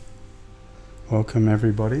Welcome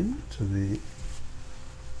everybody to the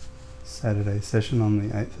Saturday session on the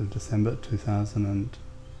 8th of December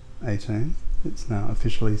 2018. It's now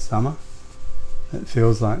officially summer. It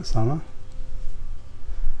feels like summer.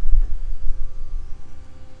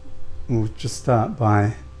 We'll just start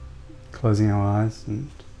by closing our eyes and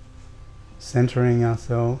centering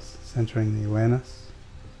ourselves, centering the awareness.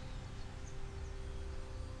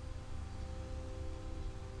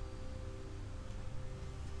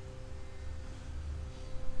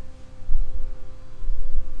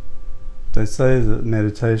 They say that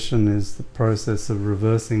meditation is the process of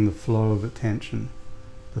reversing the flow of attention,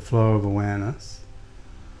 the flow of awareness,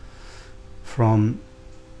 from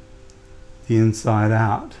the inside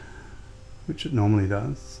out, which it normally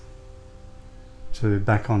does, to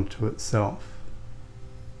back onto itself.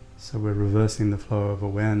 So we're reversing the flow of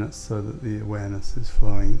awareness so that the awareness is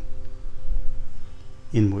flowing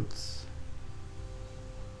inwards.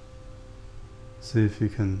 See if you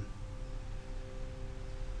can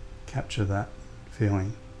capture that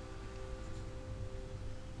feeling.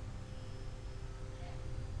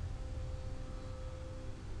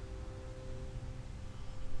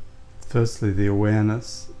 Firstly, the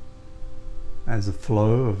awareness as a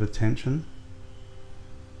flow of attention.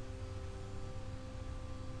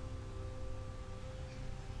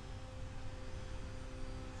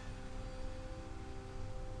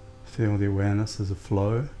 Feel the awareness as a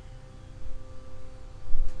flow,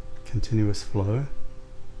 continuous flow.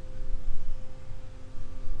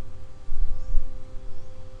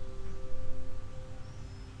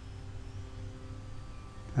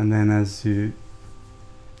 And then as you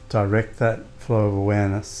direct that flow of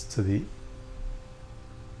awareness to the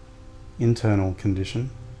internal condition,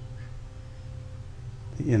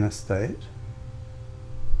 the inner state,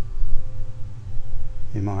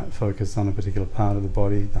 you might focus on a particular part of the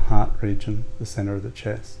body, the heart region, the center of the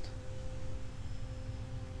chest,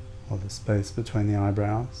 or the space between the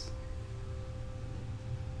eyebrows.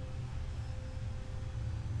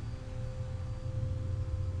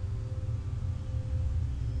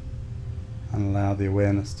 And allow the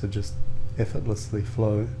awareness to just effortlessly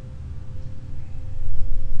flow.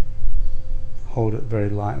 Hold it very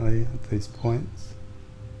lightly at these points,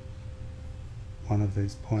 one of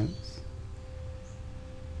these points,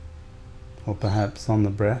 or perhaps on the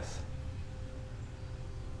breath.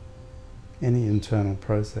 Any internal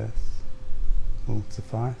process will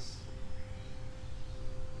suffice.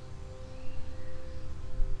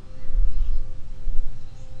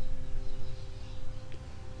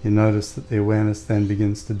 You notice that the awareness then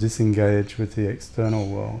begins to disengage with the external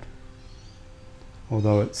world,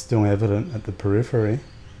 although it's still evident at the periphery.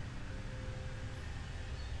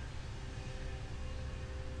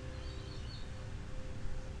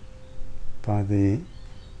 By the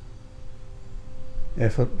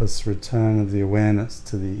effortless return of the awareness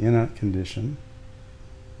to the inner condition,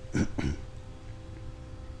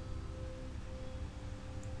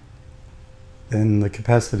 then the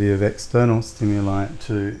capacity of external stimuli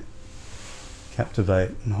to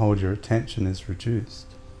captivate and hold your attention is reduced.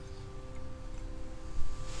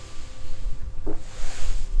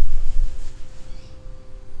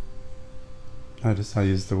 Notice I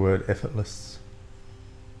use the word effortless.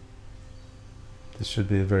 This should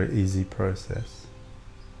be a very easy process.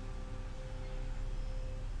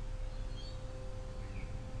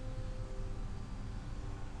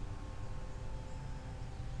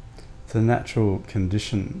 The natural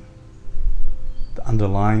condition, the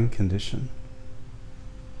underlying condition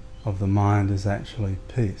of the mind is actually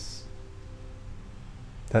peace.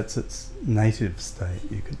 That's its native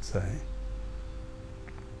state, you could say.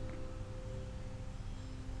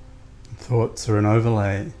 Thoughts are an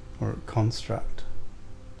overlay or a construct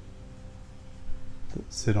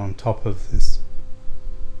that sit on top of this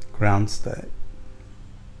ground state.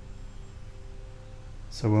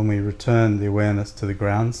 So when we return the awareness to the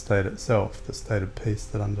ground state itself, the state of peace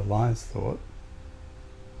that underlies thought,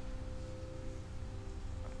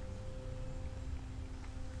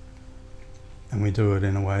 and we do it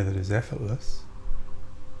in a way that is effortless,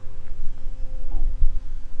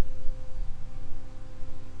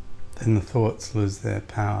 then the thoughts lose their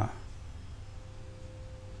power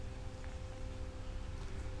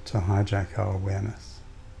to hijack our awareness.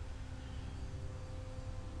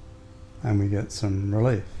 And we get some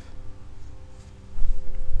relief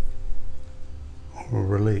or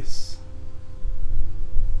release.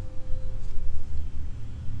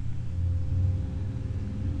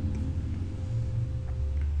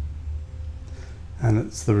 And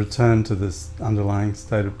it's the return to this underlying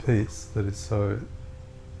state of peace that is so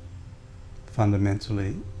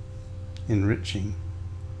fundamentally enriching,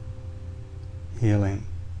 healing,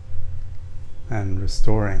 and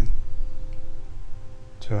restoring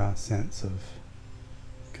to our sense of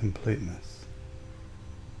completeness.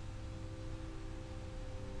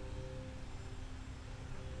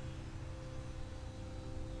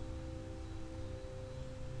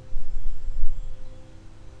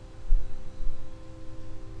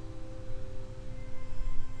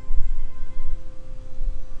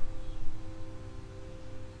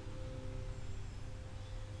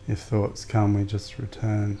 If thoughts come, we just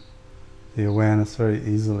return the awareness very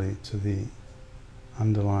easily to the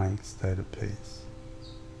underlying state of peace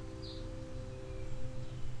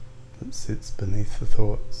that sits beneath the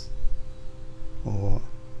thoughts or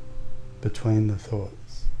between the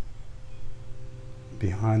thoughts,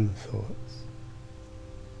 behind the thoughts.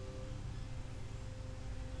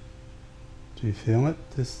 Do you feel it,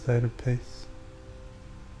 this state of peace?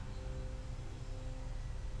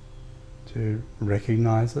 Do you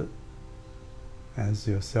recognize it as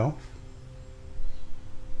yourself?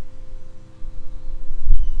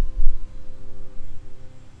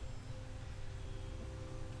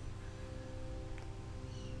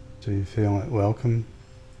 Do you feel it welcome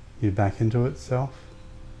you back into itself?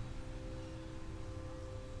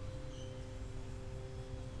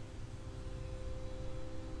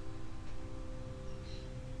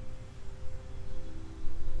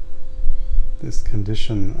 This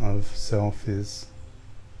condition of self is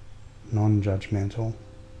non-judgmental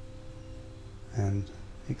and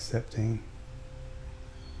accepting.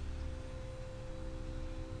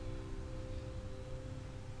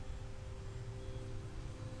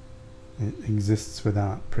 It exists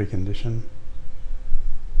without precondition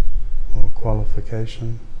or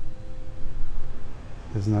qualification.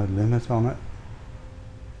 There's no limit on it.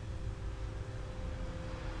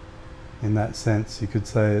 In that sense, you could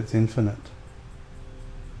say it's infinite.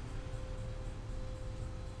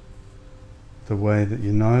 The way that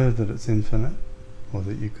you know that it's infinite, or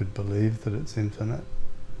that you could believe that it's infinite,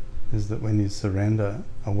 is that when you surrender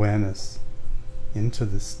awareness into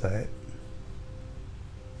this state,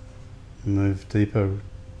 move deeper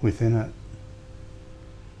within it,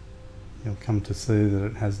 you'll come to see that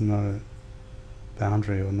it has no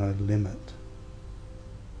boundary or no limit.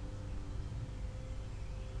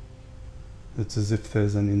 It's as if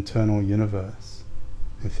there's an internal universe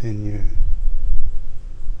within you.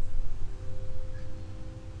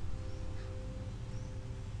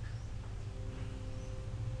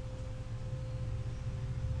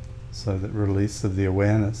 So that release of the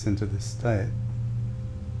awareness into this state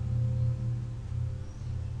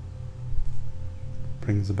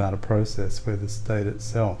brings about a process where the state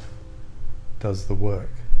itself does the work.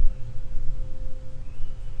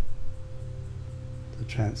 The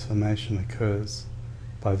transformation occurs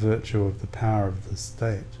by virtue of the power of the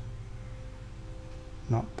state,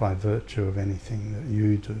 not by virtue of anything that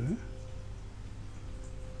you do.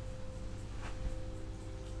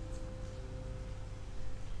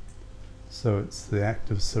 So it's the act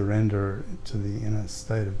of surrender to the inner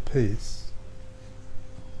state of peace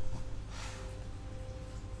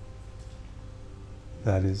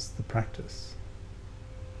that is the practice.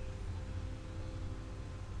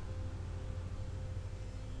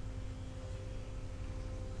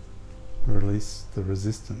 Release the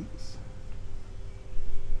resistance.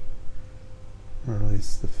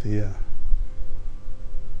 Release the fear.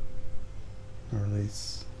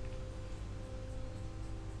 Release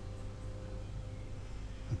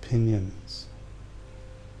opinions.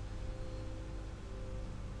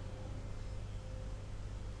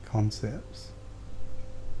 Concepts.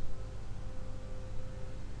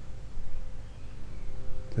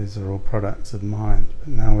 These are all products of mind, but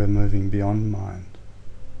now we're moving beyond mind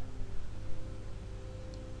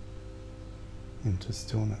into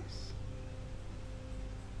stillness.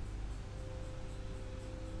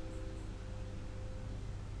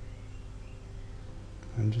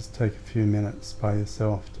 And just take a few minutes by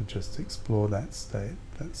yourself to just explore that state,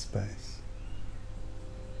 that space.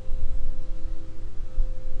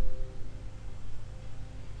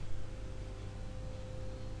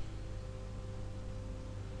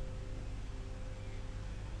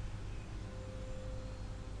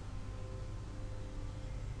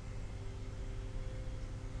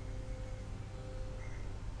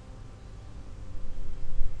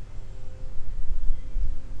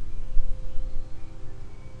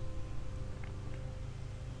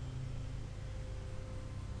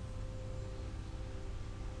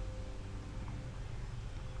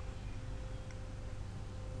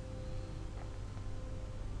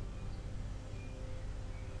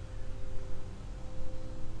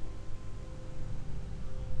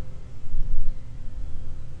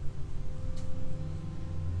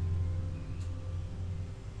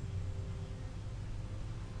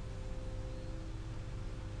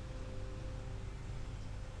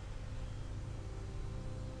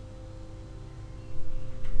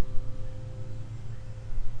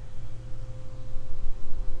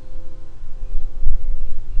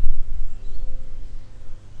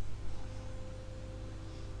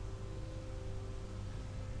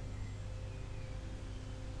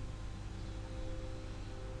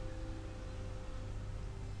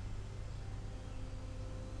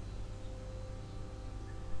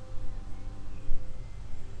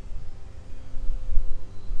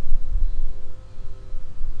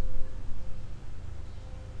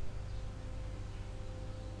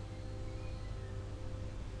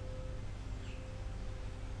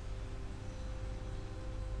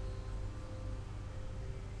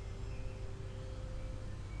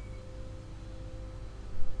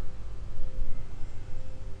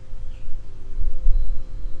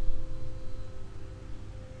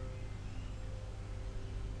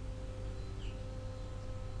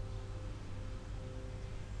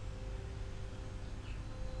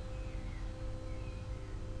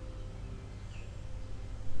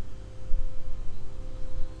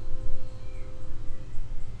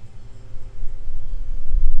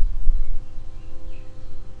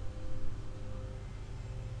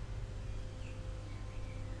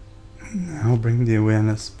 bring the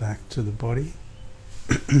awareness back to the body,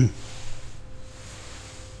 to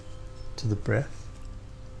the breath.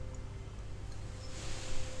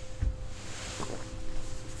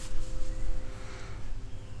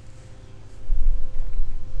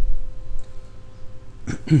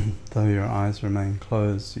 Though your eyes remain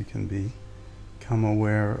closed, you can become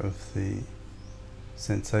aware of the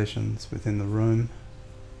sensations within the room,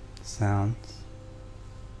 sounds,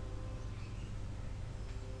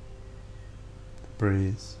 the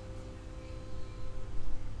breeze.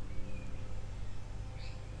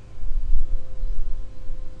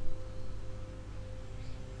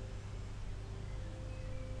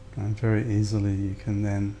 And very easily you can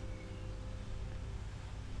then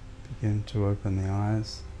begin to open the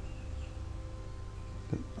eyes.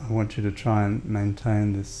 But I want you to try and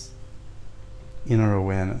maintain this inner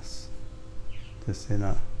awareness,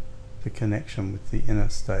 the connection with the inner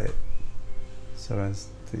state. So as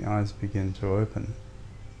the eyes begin to open,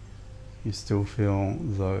 you still feel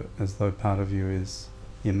as though part of you is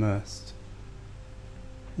immersed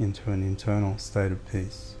into an internal state of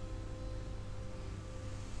peace.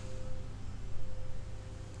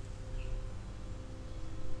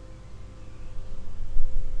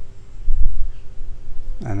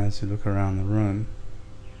 And as you look around the room,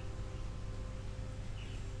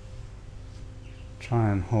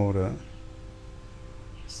 try and hold a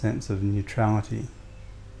sense of neutrality.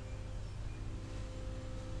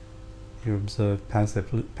 You observe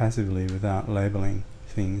passively without labeling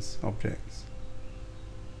things, objects.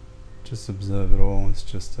 Just observe it all as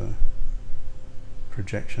just a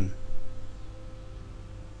projection.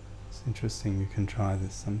 It's interesting, you can try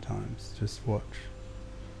this sometimes. Just watch.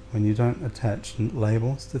 When you don't attach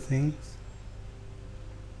labels to things,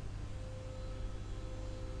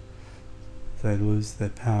 they lose their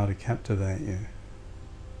power to captivate you.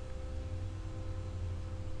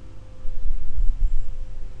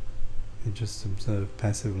 You just observe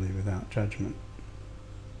passively without judgment,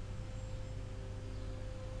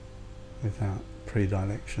 without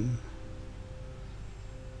predilection,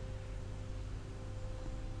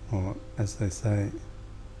 or as they say,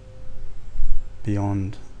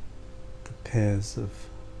 beyond the pairs of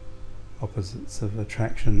opposites of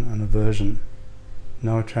attraction and aversion.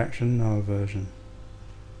 No attraction, no aversion.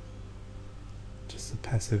 Just a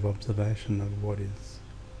passive observation of what is.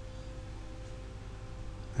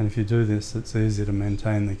 And if you do this, it's easy to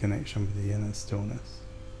maintain the connection with the inner stillness.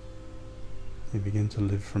 You begin to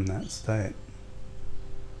live from that state,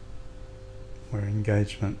 where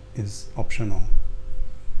engagement is optional.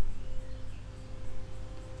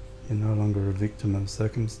 You're no longer a victim of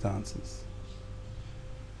circumstances.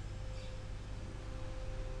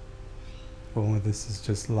 All of this is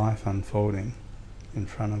just life unfolding in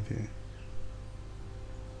front of you.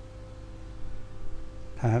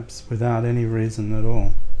 Perhaps without any reason at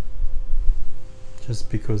all, just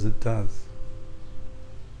because it does.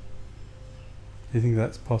 Do you think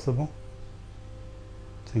that's possible?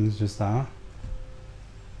 Things just are?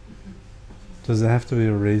 Does there have to be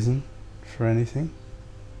a reason for anything?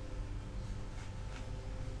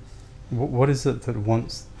 What is it that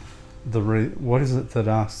wants what is it that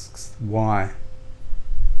asks why?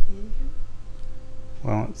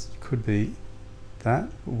 Well, it could be that.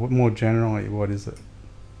 More generally, what is it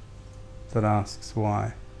that asks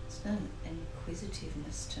why? It's an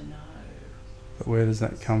inquisitiveness to know. But where does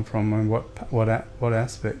that come from, and what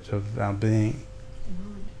aspect of our being? The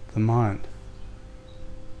mind. The mind.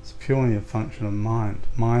 It's purely a function of mind.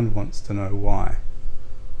 Mind wants to know why.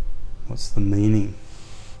 What's the meaning?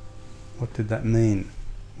 What did that mean?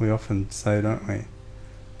 We often say, don't we?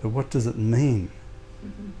 But what does it mean?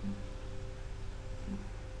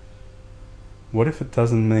 What if it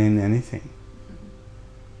doesn't mean anything?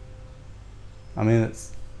 I mean,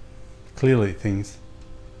 it's clearly things,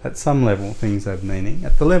 at some level things have meaning.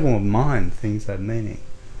 At the level of mind, things have meaning.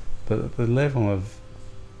 But at the level of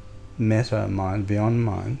meta mind, beyond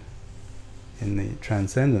mind, in the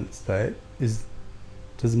transcendent state,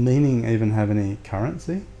 does meaning even have any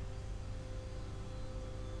currency?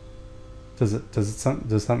 Does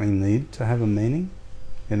something need to have a meaning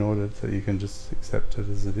in order that you can just accept it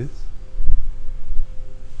as it is?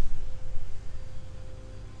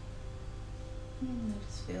 I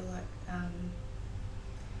just feel like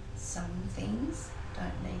some things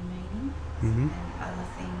don't need meaning, and other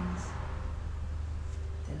things,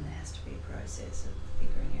 then there has to be a process of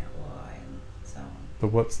figuring out why and so on. But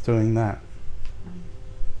what's doing that?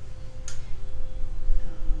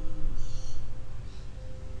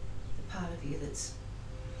 The part of you that's,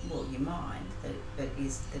 well, your mind that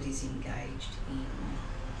is engaged in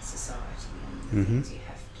society and the things you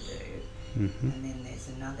have to do, and then there's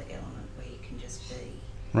another element where you can just be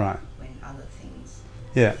Right. when other things.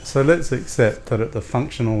 Yeah, so let's accept that at the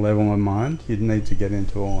functional level of mind, you'd need to get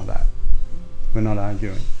into all of that. We're not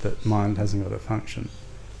arguing that mind hasn't got a function.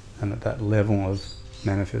 And at that level of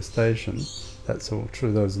manifestation, that's all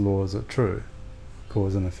true. Those laws are true.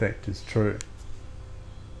 Cause and effect is true.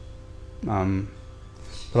 But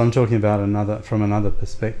I'm talking about from another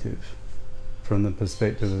perspective. From the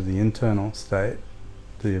perspective of the internal state,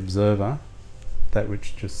 the observer, that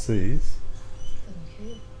which just sees.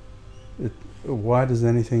 Why does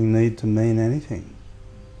anything need to mean anything?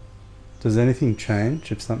 Does anything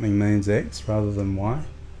change if something means X rather than Y?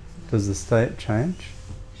 Does the state change?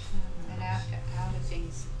 And outer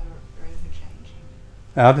things are ever changing.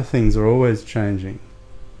 Outer things are always changing.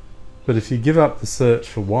 But if you give up the search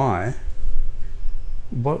for Y,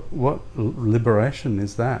 what liberation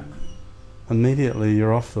is that? Immediately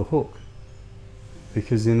you're off the hook.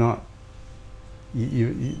 Because you're not...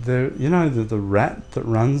 You know the rat that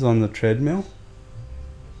runs on the treadmill?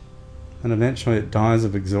 And eventually it dies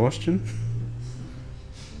of exhaustion?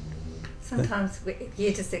 Sometimes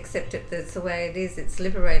you just accept it, that's the way it is. It's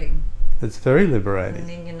liberating. It's very liberating. And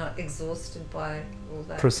then you're not exhausted by all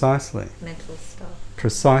that Precisely. mental stuff.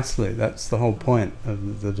 Precisely. That's the whole point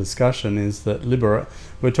of the discussion, is that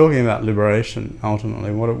we're talking about liberation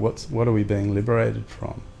ultimately. What are we being liberated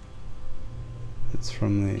from? It's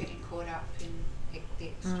from the... Getting caught up in the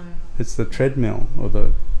external. It's the treadmill, or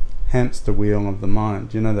the hamster wheel of the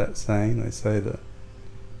mind. You know that saying? They say that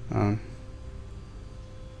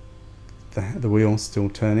the wheel's still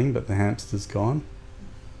turning, but the hamster's gone.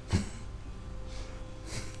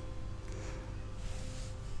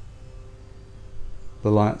 The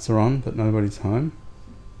lights are on, but nobody's home.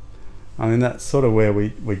 I mean, that's sort of where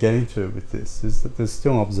we're getting to with this, is that there's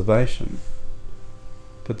still observation,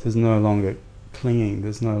 but there's no longer clinging,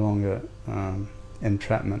 there's no longer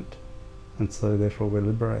entrapment, and so therefore we're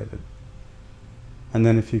liberated. And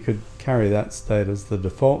then if you could carry that state as the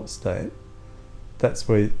default state, that's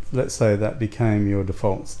where, let's say that became your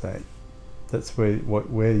default state. That's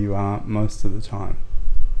where you are most of the time.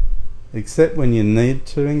 Except when you need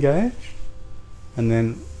to engage, and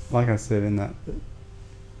then, like I said, in that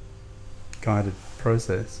guided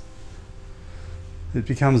process, it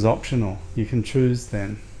becomes optional. You can choose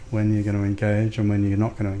then when you're going to engage and when you're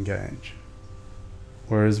not going to engage.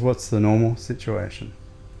 Whereas what's the normal situation?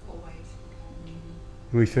 Always.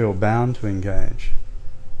 We feel bound to engage,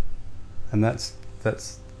 and that's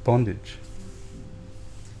bondage.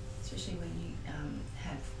 Especially when you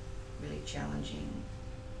have really challenging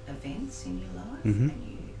events in your life, Mm-hmm.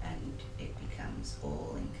 and it becomes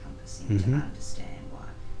all-encompassing Mm-hmm. to understand why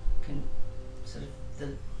can sort of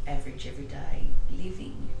the average everyday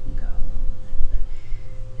living, you can go along with it,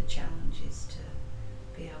 but the challenge is to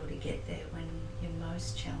be able to get there when you're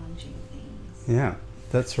most challenging things. Yeah,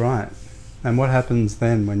 that's right. And what happens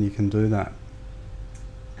then when you can do that?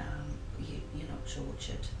 You're not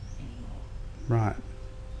tortured anymore. Right.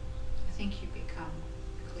 I think you become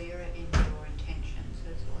clearer in your intentions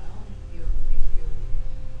as well. If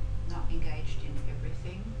you're not engaged in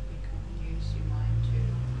everything, you can use your mind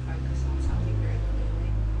to focus on something very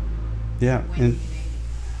clearly Yeah, when you and need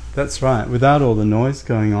it. that's right. Without all the noise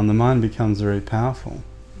going on, the mind becomes very powerful.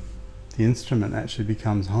 The instrument actually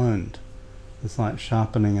becomes honed. It's like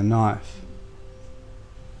sharpening a knife.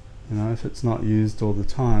 You know, if it's not used all the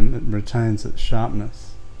time, it retains its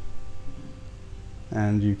sharpness.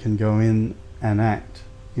 And you can go in and act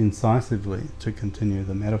incisively, to continue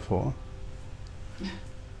the metaphor.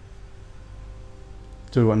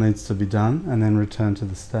 Do what needs to be done, and then return to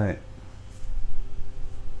the state.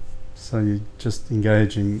 So you're just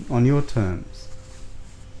engaging on your terms.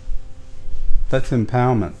 That's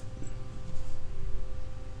empowerment.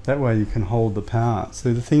 That way you can hold the power.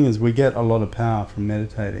 So the thing is, we get a lot of power from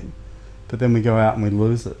meditating, but then we go out and we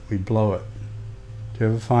lose it, we blow it. Do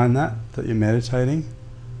you ever find that you're meditating,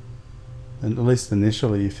 and at least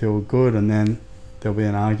initially you feel good, and then there'll be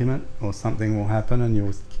an argument or something will happen,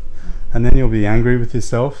 and then you'll be angry with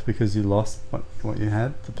yourself because you lost what you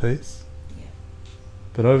had, the peace. Yeah.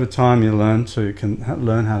 But over time you learn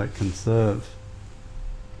how to conserve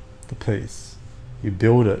the peace. You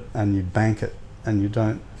build it and you bank it, and you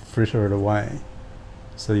don't fritter it away.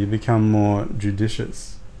 So you become more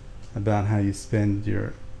judicious about how you spend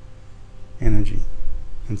your energy.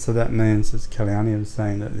 And so that means, as Kalyani was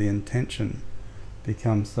saying, that the intention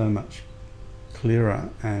becomes so much clearer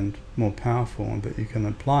and more powerful that you can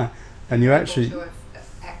apply. And you actually... Able to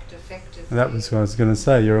act effectively. That was what I was going to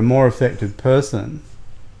say. You're a more effective person.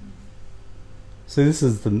 So this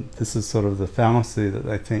is sort of the fallacy that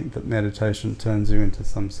they think that meditation turns you into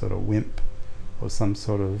some sort of wimp or some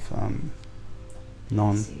sort of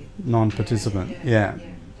non-participant. Yeah.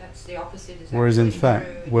 That's the opposite. Is Whereas in actually fact,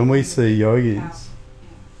 true. when we see yogis,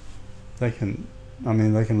 Yeah. they can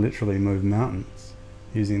literally move mountains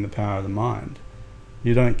using the power of the mind.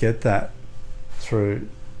 You don't get that through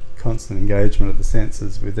constant engagement of the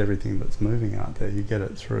senses with everything that's moving out there. You get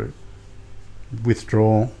it through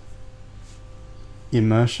withdrawal,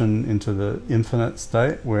 immersion into the infinite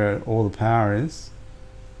state where all the power is,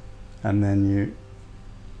 and then you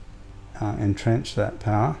entrench that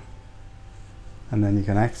power, and then you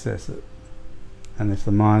can access it. And if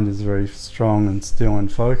the mind is very strong and still and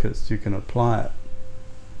focused, you can apply it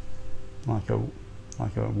like a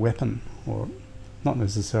weapon, or not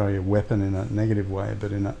necessarily a weapon in a negative way,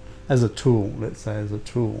 but as a tool. Let's say as a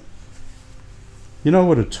tool. You know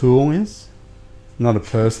what a tool is? Not a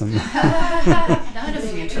person. Known a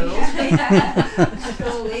few tools.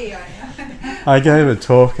 I gave a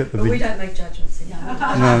talk at the But we don't make judgments anymore.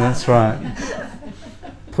 No, that's right.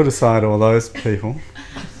 Put aside all those people.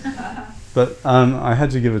 But I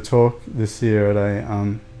had to give a talk this year at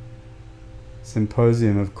a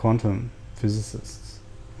symposium of quantum physicists,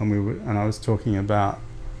 and I was talking about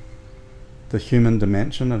the human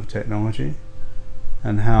dimension of technology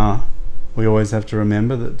and how we always have to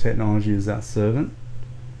remember that technology is our servant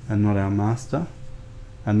and not our master.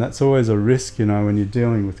 And that's always a risk, when you're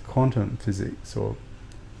dealing with quantum physics or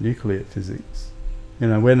nuclear physics.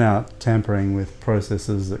 We're now tampering with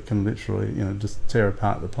processes that can literally, just tear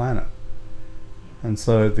apart the planet. And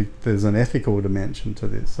so there's an ethical dimension to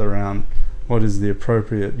this around what is the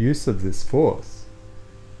appropriate use of this force.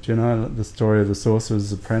 Do you know the story of the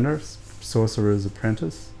sorcerer's apprentice,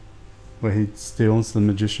 where he steals the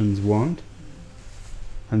magician's wand,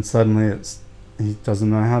 and suddenly he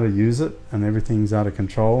doesn't know how to use it, and everything's out of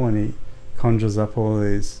control, and he conjures up all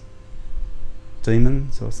these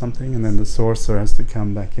demons or something, and then the sorcerer has to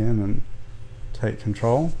come back in and take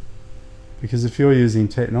control. Because if you're using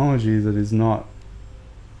technology that is not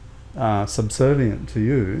subservient to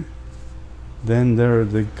you, then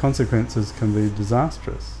the consequences can be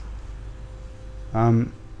disastrous.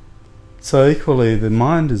 So equally, the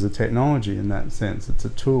mind is a technology in that sense. It's a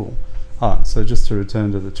tool. So just to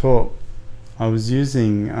return to the talk, I was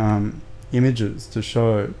using images to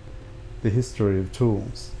show the history of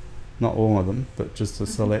tools. Not all of them, but just a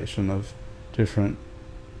selection of different,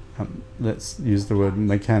 let's use the word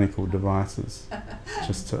mechanical devices,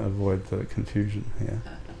 just to avoid the confusion here.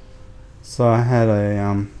 So I had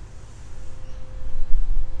a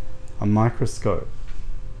microscope.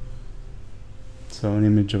 So an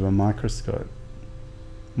image of a microscope.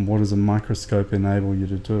 And what does a microscope enable you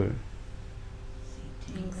to do?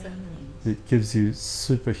 It gives you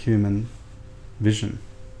superhuman vision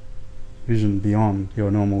beyond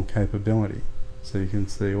your normal capability. So you can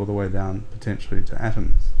see all the way down potentially to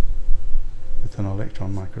atoms with an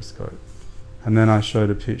electron microscope. And then I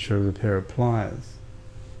showed a picture of a pair of pliers.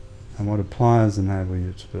 And what do pliers enable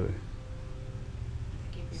you to do?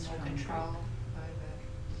 Give you more control over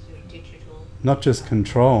your digital. Not just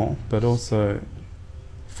control, but also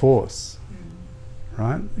force.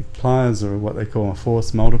 Right? Pliers are what they call a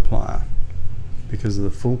force multiplier because of the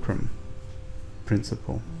fulcrum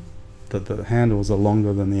principle, that the handles are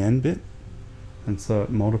longer than the end bit, and so it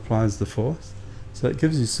multiplies the force. So it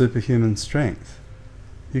gives you superhuman strength.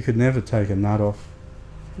 You could never take a nut off,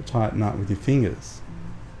 a tight nut with your fingers,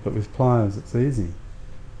 but with pliers it's easy.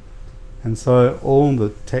 And so all the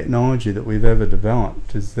technology that we've ever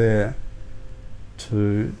developed is there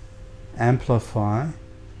to amplify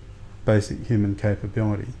basic human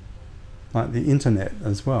capability, like the internet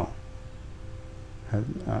as well.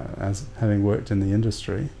 As having worked in the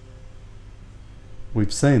industry,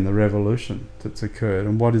 we've seen the revolution that's occurred,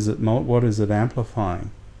 and what is it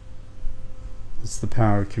amplifying? It's the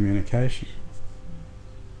power of communication.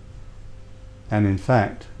 And in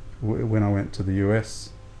fact, when I went to the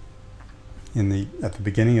US at the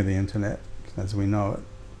beginning of the internet, as we know it,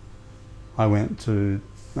 I went to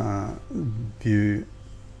view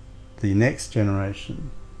the next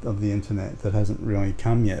generation of the internet that hasn't really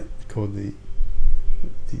come yet, called the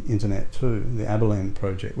Internet 2, the Abilene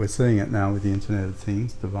project. We're seeing it now with the Internet of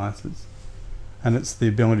Things devices, and it's the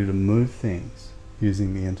ability to move things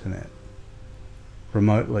using the internet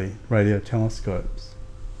remotely, radio telescopes,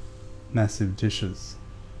 massive dishes,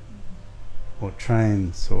 or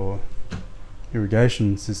trains, or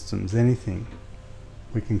irrigation systems, anything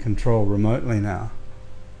we can control remotely now.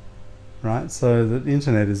 Right, so the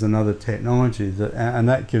internet is another technology and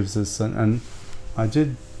that gives us, and I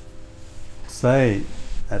did say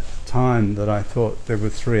at the time that I thought there were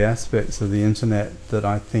three aspects of the internet that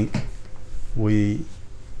I think we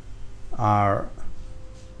are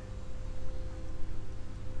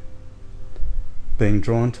being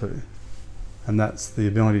drawn to, and that's the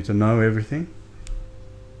ability to know everything,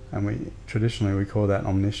 and we traditionally call that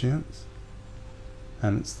omniscience,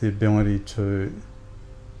 and it's the ability to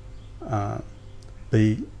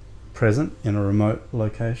be present in a remote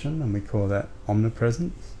location, and we call that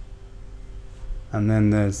omnipresence. And then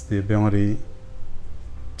there's the ability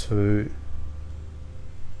to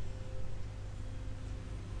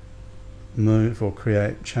move or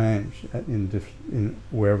create change in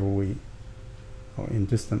wherever we, or in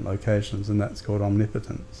distant locations, and that's called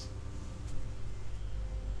omnipotence.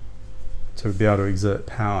 To be able to exert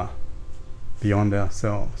power beyond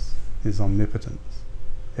ourselves is omnipotence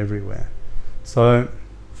everywhere. So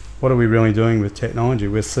what are we really doing with technology?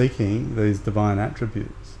 We're seeking these divine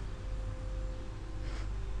attributes.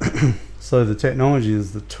 So the technology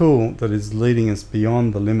is the tool that is leading us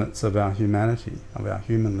beyond the limits of our humanity, of our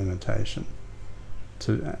human limitation,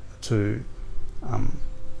 to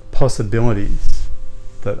possibilities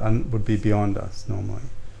that would be beyond us normally.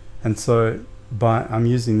 And so I'm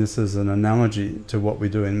using this as an analogy to what we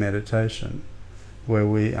do in meditation, where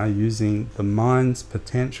we are using the mind's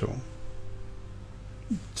potential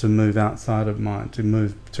to move outside of mind, to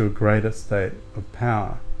move to a greater state of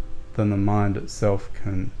power than the mind itself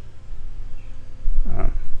can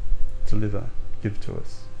give to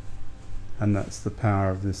us. And that's the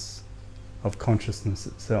power of consciousness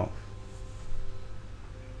itself.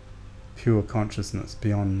 Pure consciousness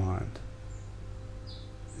beyond mind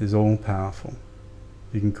is all powerful.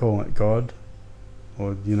 You can call it God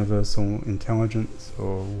or universal intelligence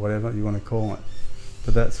or whatever you want to call it,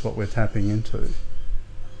 but that's what we're tapping into.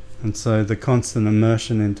 And so the constant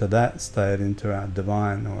immersion into that state, into our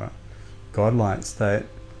divine or our godlike state,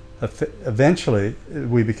 eventually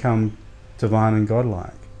we become divine and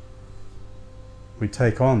godlike. We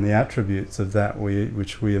take on the attributes of that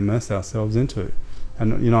which we immerse ourselves into.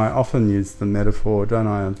 And I often use the metaphor, don't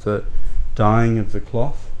I, of the dyeing of the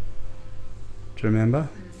cloth. Do you remember?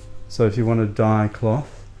 So if you want to dye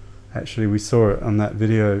cloth, actually we saw it on that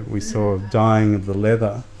video, we saw dyeing of the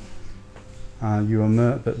leather. You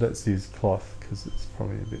immerse, but let's use cloth because it's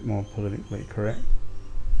probably a bit more politically correct.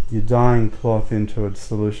 You're dyeing cloth into a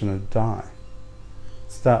solution of dye.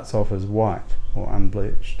 It starts off as white or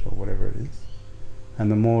unbleached or whatever it is.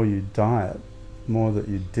 And the more you dye it, the more that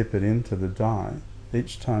you dip it into the dye,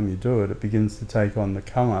 each time you do it, it begins to take on the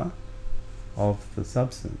colour of the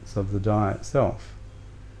substance, of the dye itself.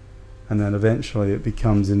 And then eventually it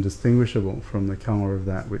becomes indistinguishable from the colour of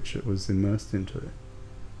that which it was immersed into.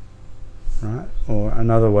 Right? Or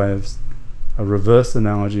another way of a reverse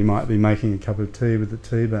analogy might be making a cup of tea with a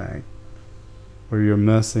tea bag, where you're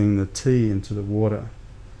immersing the tea into the water.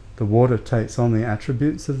 The water takes on the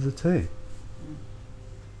attributes of the tea.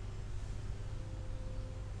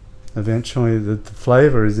 Eventually the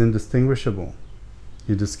flavour is indistinguishable.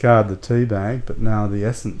 You discard the tea bag, but now the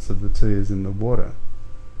essence of the tea is in the water.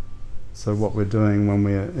 So what we're doing when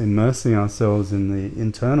we're immersing ourselves in the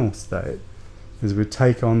internal state is we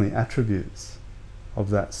take on the attributes of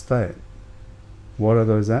that state. What are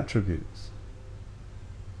those attributes?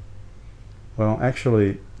 Well,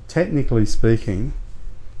 actually, technically speaking,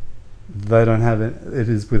 they don't have it. It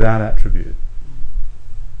is without attribute,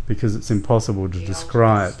 because it's impossible to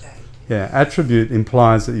describe. Yeah, attribute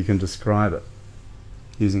implies that you can describe it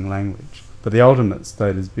using language, but the ultimate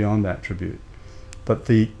state is beyond attribute. But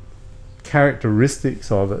the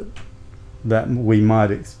characteristics of it that we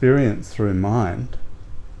might experience through mind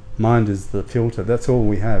is the filter. That's all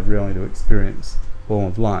we have really to experience all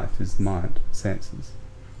of life, is mind, senses.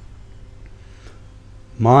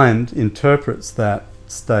 Mind interprets that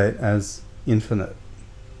state as infinite,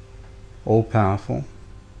 all-powerful,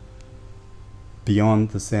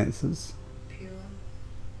 beyond the senses,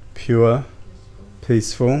 pure,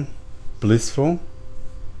 peaceful, blissful.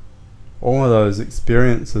 All of those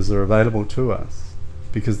experiences are available to us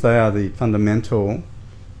because they are the fundamental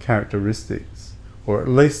characteristics, or at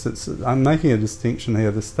least I'm making a distinction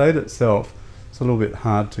here. The state itself, it's a little bit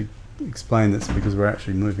hard to explain this because we're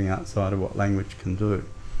actually moving outside of what language can do.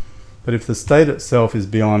 But if the state itself is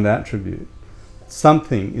beyond attribute,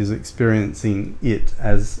 something is experiencing it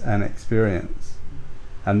as an experience.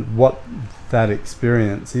 And what that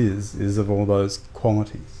experience is of all those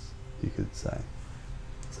qualities, you could say.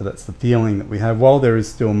 So that's the feeling that we have while there is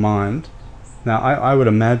still mind. Now I would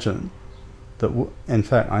imagine that, in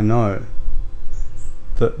fact I know,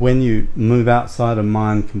 that when you move outside of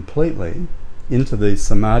mind completely into these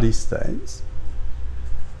samadhi states,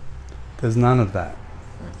 there's none of that.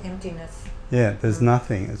 Emptiness. Yeah, there's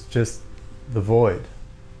nothing. It's just the void.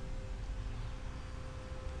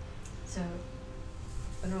 So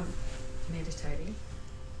when I'm meditating,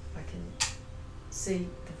 I can see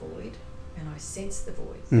the void and I sense the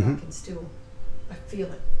void. But Mhm. I can still, I feel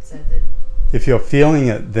it. So that If you're feeling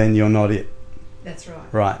it, then you're not it. that's right.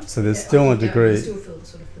 Right. So there's Yeah, still I a can degree. still feel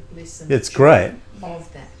sort of the bliss and It's joy great.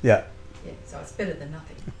 of that. Yeah. Yeah. So it's better than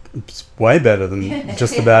nothing. It's way better than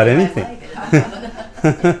just about anything. Way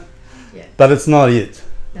better. Yeah. But it's not it.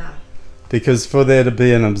 No. Because for there to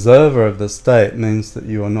be an observer of the state means that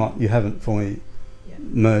you haven't fully Yeah.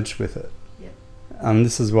 merged with it. Yeah.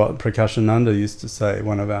 This is what Prakashananda used to say,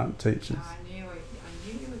 one of our teachers. I knew you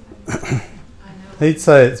were going to say. I know. He'd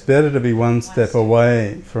say it's better to be one step step.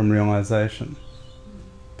 away from realization,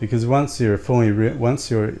 because once you're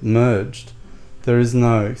once you're merged, there is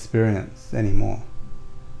no experience anymore.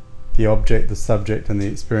 The object, the subject, and the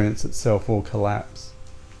experience itself all collapse.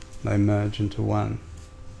 They merge into one.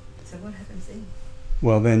 So what happens then?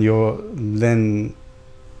 Well, then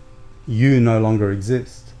you no longer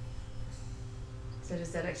exist. So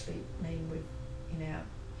does that actually mean in our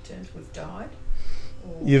terms, we've died?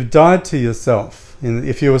 Or You've died to yourself.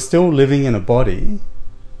 If you were still living in a body,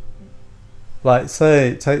 like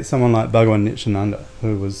take someone like Bhagavan Nityananda,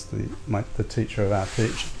 who was the teacher of our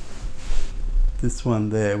teacher. This one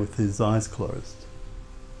there with his eyes closed.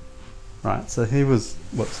 Right, so he was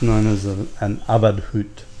what's known as an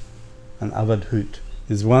avadhut. An avadhut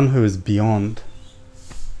is one who is beyond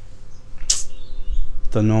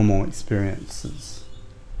the normal experiences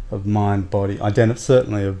of mind-body,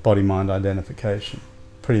 certainly of body-mind identification,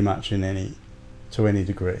 pretty much to any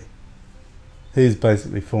degree. He is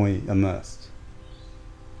basically fully immersed.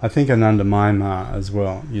 I think Ananda Mayama as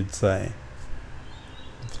well, you'd say.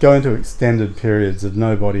 Go into extended periods of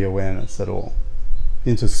no body awareness at all,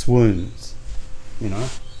 into swoons,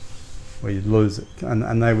 where you'd lose it,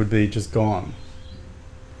 and they would be just gone.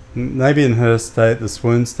 Maybe in her state, the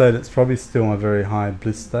swoon state, it's probably still a very high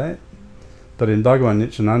bliss state, but in Bhagavan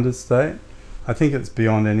Nityananda's state, I think it's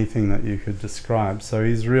beyond anything that you could describe, so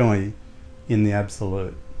he's really in the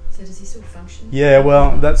absolute. so does he still function? Yeah,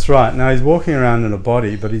 well, that's right. Now he's walking around in a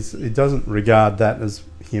body, but he doesn't regard that as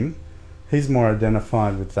him. He's more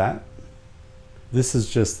identified with that. This is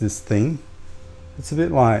just this thing. It's a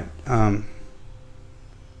bit like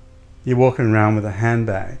you're walking around with a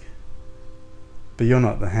handbag, but you're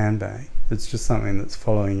not the handbag. It's just something that's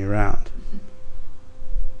following you around.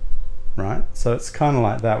 Right? So it's kind of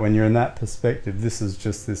like that. When you're in that perspective, this is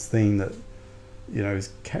just this thing that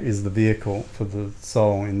is the vehicle for the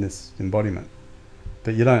soul in this embodiment.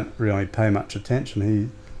 But you don't really pay much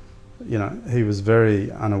attention. He was very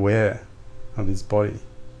unaware of his body.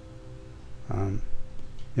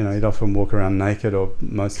 He'd often walk around naked or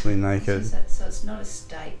mostly naked. So it's not a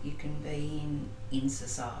state you can be in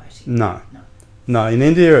society. No. In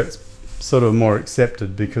India it's sort of more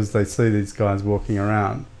accepted because they see these guys walking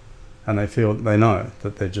around and they know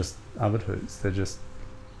that they're just avadhuts. They're just,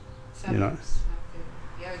 Some know. like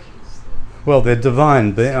the yogis. well, they're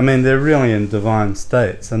divine. They're really in divine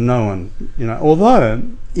states, and no one, although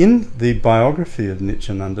in the biography of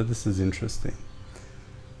Nityananda, this is interesting.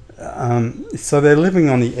 So they're living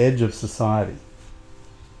on the edge of society.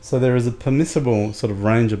 So there is a permissible sort of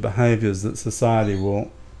range of behaviours that society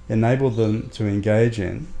will enable them to engage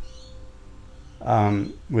in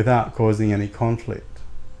without causing any conflict.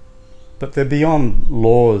 But they're beyond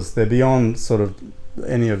laws, they're beyond sort of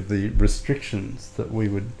any of the restrictions that we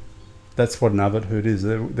would... That's what an avadhut is.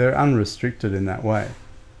 They're unrestricted in that way.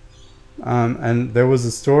 And there was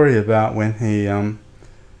a story about when he...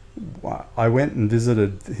 I went and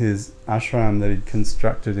visited his ashram that he'd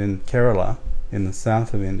constructed in Kerala, in the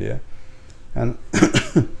south of India. And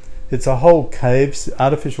it's a whole caves,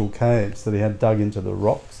 artificial caves that he had dug into the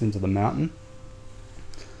rocks, into the mountain.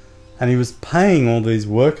 And he was paying all these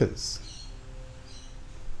workers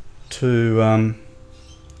to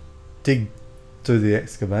do the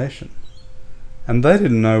excavation. And they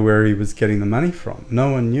didn't know where he was getting the money from.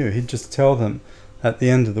 No one knew. He'd just tell them at the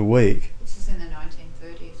end of the week. This is in the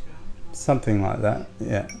 1930s, right? Something like that,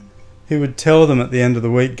 yeah. He would tell them at the end of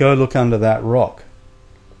the week, go look under that rock.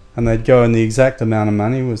 And they'd go and the exact amount of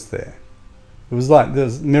money was there. It was like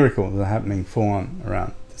there's miracles that are happening full on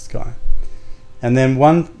around this guy. And then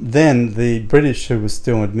the British, who was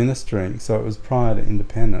still administering, so it was prior to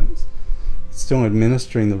independence, still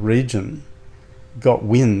administering the region, got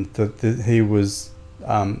wind that he was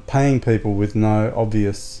paying people with no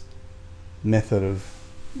obvious method of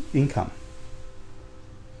income.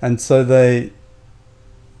 And so they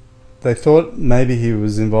thought maybe he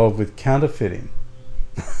was involved with counterfeiting.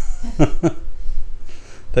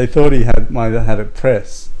 They thought might have had a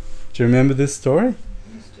press. Do you remember this story?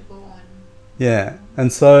 Mr. Bourne. Yeah,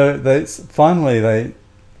 and so finally they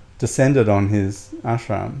descended on his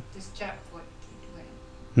ashram. This chap, what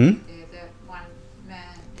Hmm? went there, the one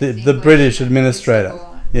man. The British administrator. Mr.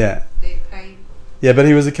 Bourne, Yeah, they paid. yeah, but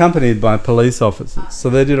he was accompanied by police officers, so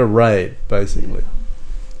they did a raid basically,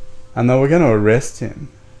 and they were going to arrest him.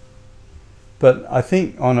 But I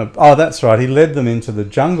think that's right, he led them into the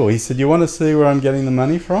jungle. He said, "You want to see where I'm getting the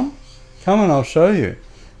money from? Come and I'll show you."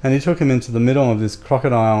 And he took him into the middle of this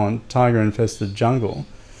crocodile and tiger infested jungle,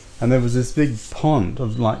 and there was this big pond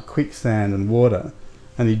of like quicksand and water,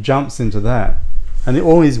 and he jumps into that, and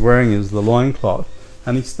all he's wearing is the loincloth,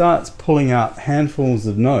 and he starts pulling out handfuls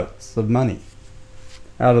of notes of money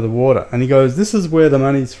out of the water, and he goes, "This is where the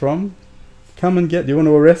money's from. Come and do you want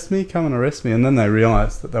to arrest me? Come and arrest me." And then they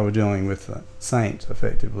realised that they were dealing with a saint,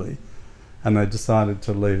 effectively, and they decided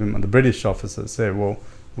to leave him. And the British officer said, "Well,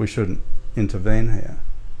 we shouldn't intervene here."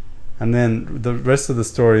 And then the rest of the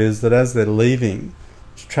story is that as they're leaving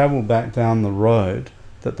to travel back down the road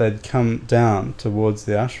that they'd come down towards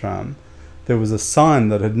the ashram, there was a sign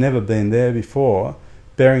that had never been there before,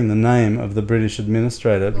 bearing the name of the British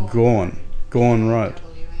administrator, Gawne Road.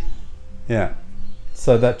 Yeah.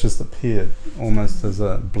 So that just appeared almost as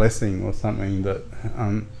a blessing or something, that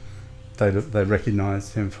they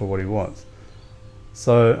recognised him for what he was.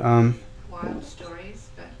 So, Wild stories,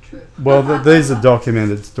 but true. well, these are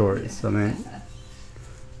documented stories. I mean,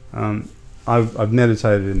 I've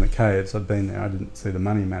meditated in the caves. I've been there. I didn't see the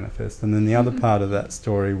money manifest. And then the other part of that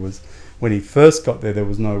story was when he first got there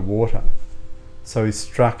was no water. So he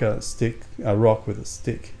struck a rock with a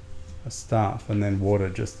stick, a staff, and then water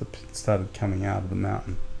just started coming out of the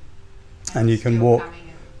mountain. And you can walk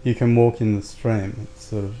in the stream. It's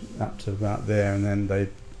sort of up to about there, and then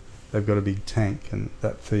they've got a big tank, and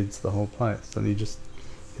that feeds the whole place. And you just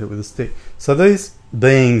hit it with a stick. So these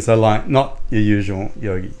beings are like not your usual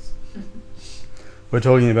yogis. We're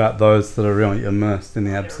talking about those that are really immersed in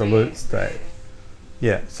the absolute state.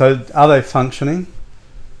 Yeah. So are they functioning?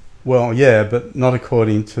 Well, yeah, but not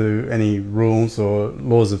according to any rules or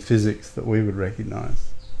laws of physics that we would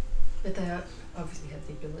recognise. But they obviously have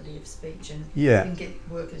the ability of speech and Yeah. can get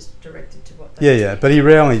workers directed to what they Yeah. But he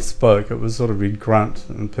rarely spoke. It was sort of he'd grunt,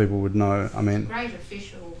 and people would know. I mean, Great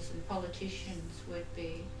officials and politicians would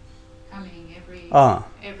be coming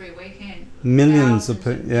every weekend. millions of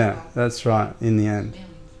Thousands people. Yeah, that's right. In the end, Millions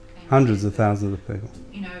came hundreds of together. thousands of people.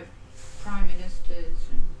 You know, prime ministers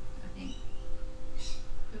and I think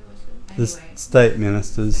who was it? The Anyway, state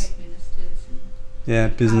ministers. state ministers and Yeah,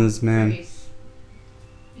 businessmen.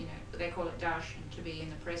 You know, they call it darshan, to be in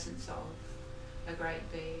the presence of a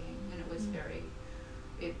great being, and it was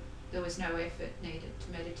there was no effort needed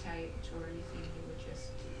to meditate or anything. You would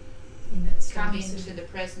just in that come status into of-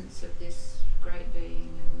 the presence of this great being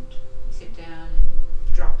and sit down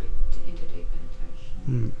and drop it into deep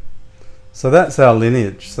meditation. So that's our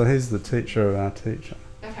lineage. So he's the teacher of our teacher.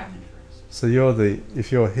 That happened for us. So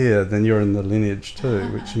if you're here, then you're in the lineage too,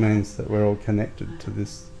 which means that we're all connected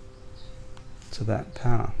to that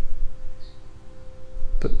power.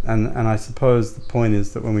 But and I suppose the point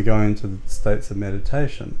is that when we go into the states of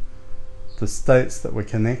meditation, the states that we're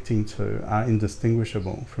connecting to are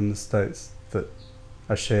indistinguishable from the states that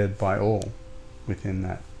are shared by all within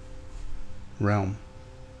that realm.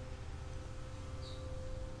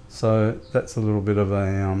 So that's a little bit of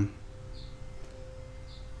a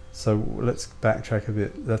so let's backtrack a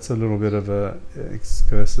bit. That's a little bit of a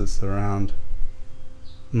excursus around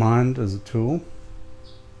mind as a tool,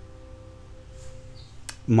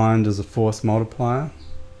 mind as a force multiplier.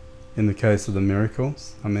 In the case of the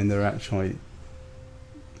miracles, I mean, they're actually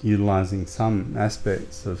utilizing some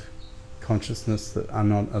aspects of consciousness that are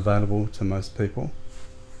not available to most people.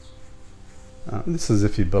 This is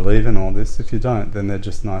if you believe in all this. If you don't, then they're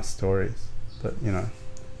just nice stories. But,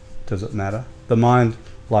 does it matter? The mind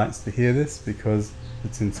likes to hear this because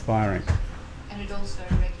it's inspiring. And it also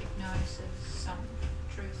recognises some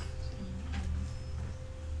truth in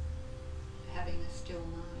having a still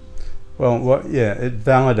mind. Well, it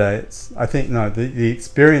validates. I think the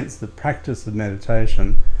experience, the practice of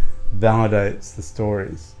meditation validates the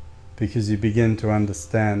stories, because you begin to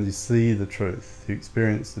understand, you see the truth, you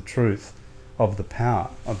experience the truth of the power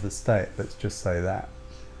of the state. Let's just say that,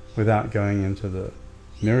 without going into the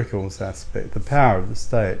miracles aspect. The power of the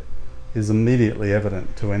state is immediately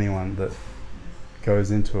evident to anyone that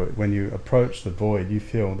goes into it. When you approach the void, you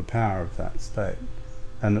feel the power of that state,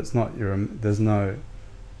 and it's not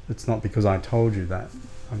it's not because I told you that.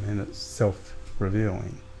 I mean, it's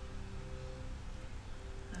self-revealing.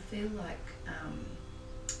 I feel like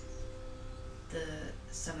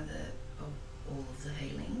some of all of the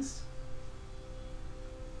healings,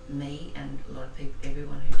 me and a lot of people,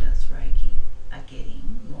 everyone who does Reiki, are getting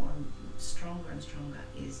more and stronger,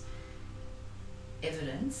 is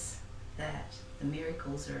evidence that the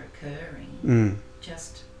miracles are occurring.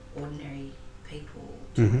 Just ordinary people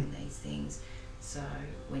doing these things. So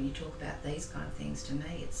when you talk about these kind of things, to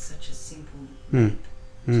me, it's such a simple leap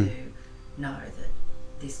to know that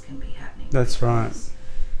this can be happening. That's because,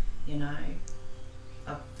 right. You know,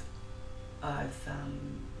 I've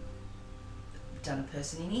done a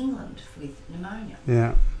person in England with pneumonia.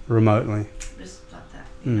 Yeah, remotely. Just like that,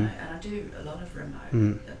 you know. And I do a lot of remote.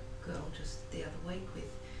 A girl just the other week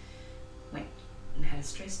went and had a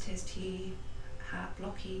stress test here, heart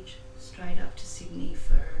blockage, straight up to Sydney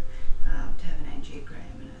for to have an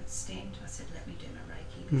angiogram and a stent. I said, let me do my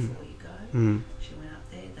Reiki before you go. She went up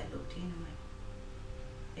there, they looked in and went,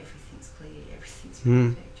 everything's clear, everything's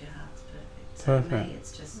perfect, your heart's perfect. So to me,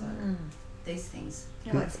 it's just like these things.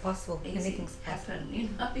 No, it's possible. Easy Anything's possible. happen, you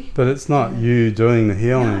know. But it's not you doing the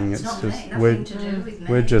healing. No, it's not just me. Nothing to do with me.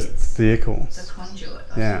 we're just It's vehicles. the conduit.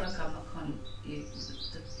 I Yeah. feel like I'm the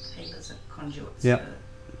healers are conduits Yep. for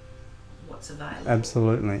what's available.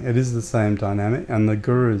 Absolutely, it is the same dynamic, and the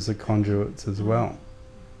gurus are conduits as well.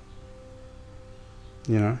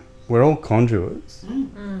 You know, we're all conduits. You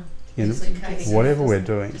know, It's a case of- whatever we're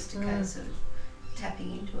doing. Just a case of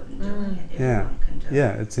tapping into it and doing it. Everyone can do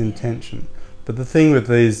Yeah, it. it's intention. But the thing with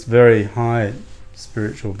these very high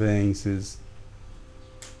spiritual beings is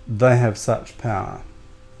they have such power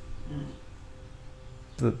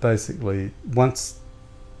that basically once,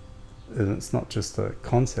 and it's not just a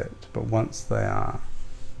concept, but once they are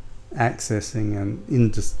accessing and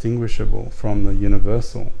indistinguishable from the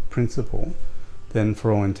universal principle, then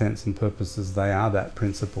for all intents and purposes they are that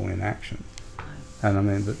principle in action. And I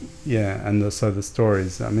mean, so the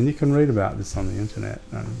stories, I mean, you can read about this on the internet,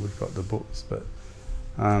 and we've got the books, but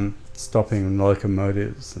stopping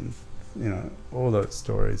locomotives and, you know, all those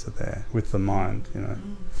stories are there with the mind, you know.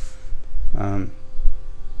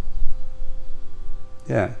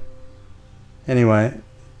 Yeah. Anyway,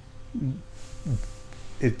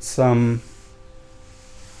 it's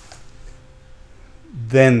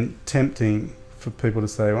then tempting for people to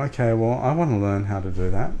say, okay, well, I want to learn how to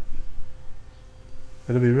do that.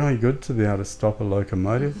 It'd be really good to be able to stop a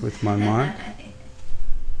locomotive with my mind.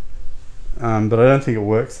 But I don't think it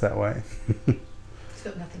works that way. It's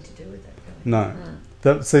got nothing to do with that, really.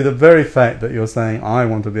 No. See, the very fact that you're saying, I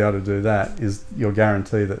want to be able to do that, is your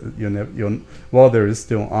guarantee that while there is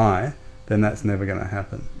still I, then that's never going to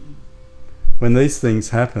happen. When these things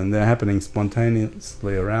happen, they're happening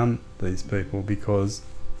spontaneously around these people because,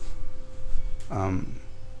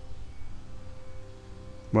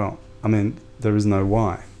 well, I mean, there is no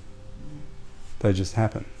why. They just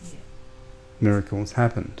happen. Yeah. Miracles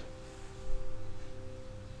happened.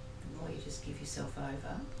 The more you just give yourself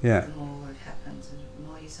over, Yeah. the more it happens, and the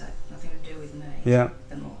more you say, nothing to do with me, Yeah.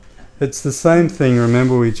 the more it happens. It's the same thing.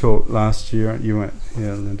 Remember we talked last year, you weren't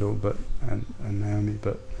here, Lyndall, and Naomi,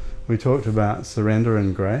 but we talked about surrender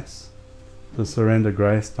and grace, the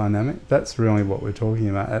surrender-grace dynamic. That's really what we're talking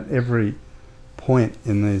about at every point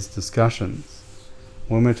in these discussions.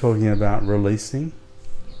 When we're talking about releasing,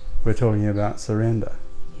 we're talking about surrender.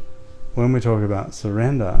 When we talk about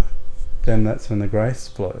surrender, then that's when the grace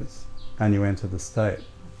flows and you enter the state.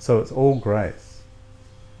 So it's all grace.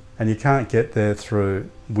 And you can't get there through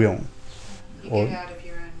will. You Or- get out of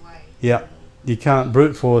your own way. Yeah, you can't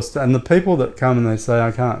brute force. And the people that come and they say,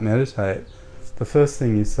 I can't meditate, the first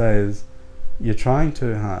thing you say is, you're trying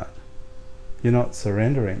too hard. You're not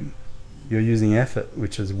surrendering. You're using effort,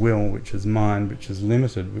 which is will, which is mind, which is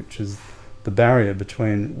limited, which is the barrier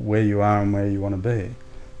between where you are and where you want to be.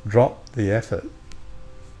 Drop the effort,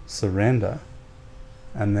 surrender,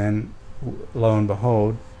 and then, lo and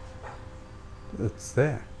behold, it's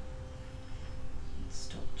there.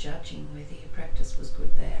 Stop judging whether your practice was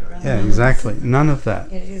good, bad, or otherwise. Yeah, exactly. None of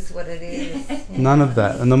that. It is what it is. None of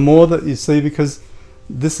that. And the more that you see, because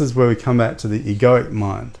this is where we come back to the egoic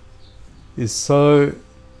mind, is so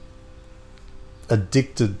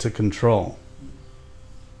addicted to control.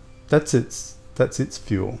 That's its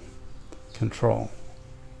fuel. Control.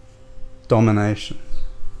 Domination.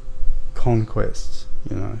 Conquest,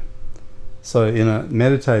 you know. So in a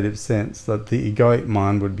meditative sense, that the egoic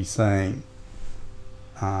mind would be saying,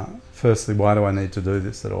 firstly, why do I need to do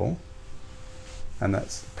this at all? And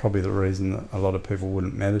that's probably the reason that a lot of people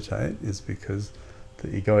wouldn't meditate, is because the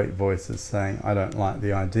egoic voice is saying, I don't like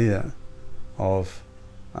the idea of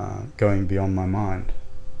going beyond my mind.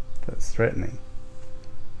 That's threatening.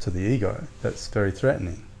 To the ego, that's very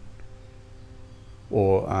threatening.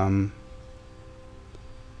 Or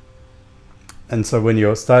And so when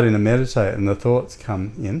you're starting to meditate and the thoughts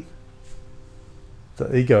come in,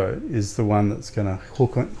 the ego is the one that's going to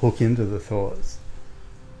hook into the thoughts.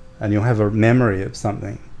 And you'll have a memory of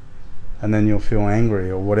something. And then you'll feel angry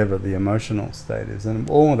or whatever the emotional state is. And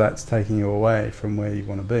all of that's taking you away from where you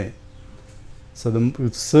want to be. So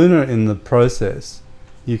the sooner in the process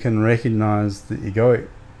you can recognize the egoic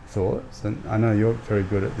thoughts, and I know you're very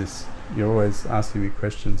good at this, you're always asking me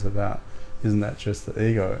questions about, isn't that just the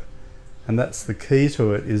ego? And that's the key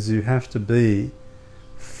to it, is you have to be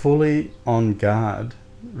fully on guard,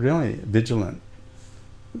 really vigilant,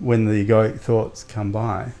 when the egoic thoughts come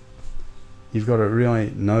by. You've got to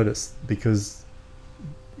really notice, because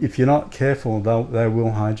if you're not careful, they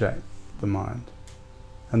will hijack the mind.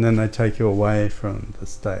 And then they take you away from the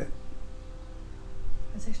state.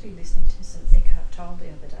 I was actually listening to some Eckhart Tolle the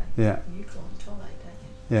other day. Yeah. You call him Tolle, don't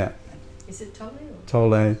you? Yeah. Is it Tolle or?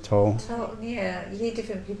 Tolle. Yeah, you hear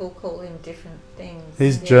different people call him different things.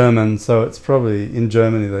 He's Yeah. German, so it's probably, in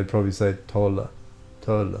Germany they'd probably say Tolle.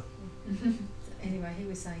 Tolle. Anyway, he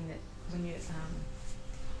was saying that when your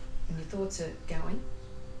thoughts are going,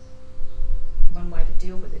 one way to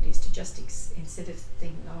deal with it is to just instead of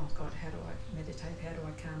thinking, oh God, how do I meditate, how do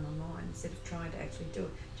I calm my mind, instead of trying to actually do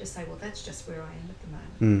it, just say, well, that's just where I am at the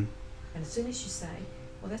moment. And as soon as you say,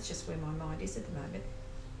 well, that's just where my mind is at the moment,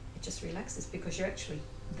 it just relaxes, because you're actually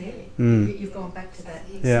there. You've gone back to that.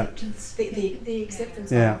 Yeah. The acceptance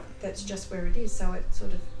Yeah. of that's just where it is, so it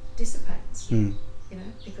sort of dissipates, you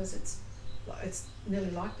know, because it's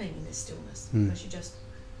nearly like being in this stillness, because you just,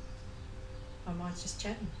 my mind's just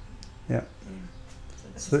chatting. Yeah.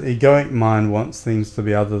 So So the egoic mind wants things to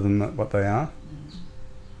be other than what they are.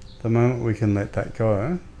 The moment we can let that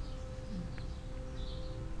go,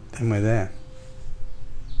 then we're there.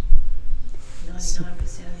 99%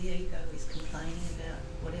 of the ego is complaining about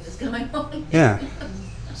whatever's going on. Yeah.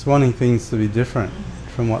 It's wanting things to be different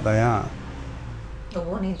from what they are. Or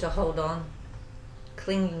wanting to hold on,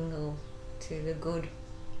 clinging or to the good,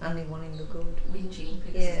 only wanting the good. Whinging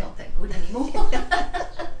because Yeah. it's not that good anymore.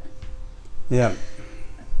 Yeah.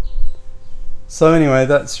 So anyway,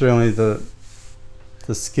 that's really the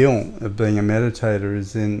skill of being a meditator,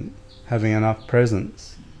 is in having enough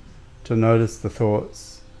presence to notice the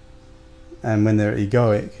thoughts, and when they're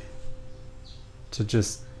egoic, to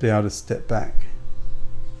just be able to step back.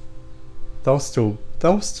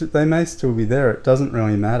 They may still be there. It doesn't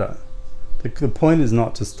really matter. The point is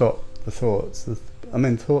not to stop the thoughts.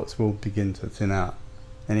 Thoughts will begin to thin out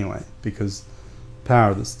anyway, because the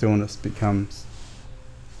power of the stillness becomes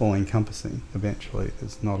all-encompassing eventually.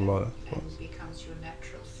 There's not a lot of thoughts. And becomes your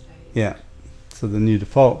natural state. Yeah, so the new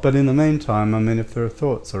default. But in the meantime, if there are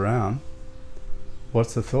thoughts around,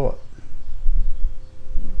 what's a thought?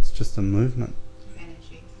 It's just a movement.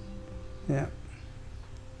 Energy. Yeah.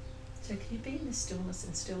 can you be in the stillness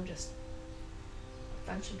and still just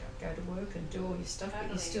function, go to work and do all your stuff,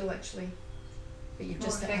 but you still actually, but you More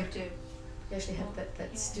just effective. you actually have that Yeah.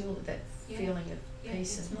 still, that Yeah. feeling of Yeah,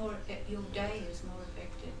 peace it's and more. Your day is more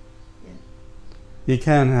effective. You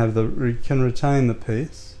can retain the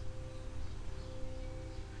peace.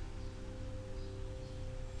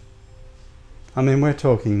 We're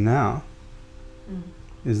talking now.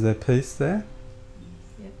 Is there peace there?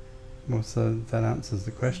 Yep. Well, so that answers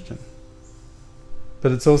the question.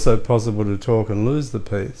 But it's also possible to talk and lose the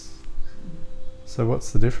peace. So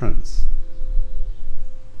what's the difference?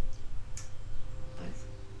 both.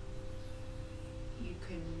 You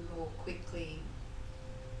can more quickly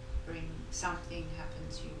bring something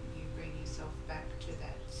happens. You bring yourself back to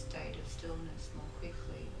that state of stillness more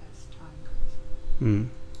quickly as time goes.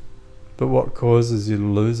 But what causes you to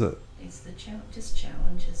lose it? It's the just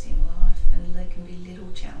challenges in life, and they can be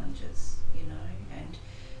little challenges, and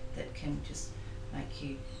that can just make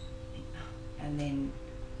you, and then,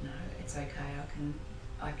 no, it's okay,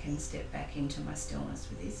 I can step back into my stillness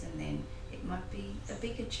with this, and then it might be a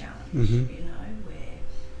bigger challenge, where,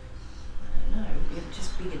 I don't know,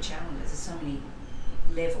 just bigger challenges. There's so many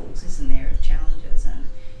levels, isn't there, of challenges, and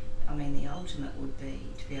the ultimate would be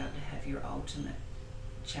to be able to have your ultimate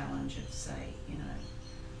challenge of, say,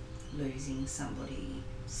 losing somebody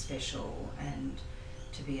special, and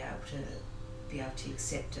to be able to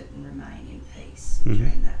accept it and remain in peace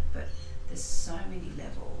during that. But there's so many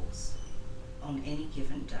levels on any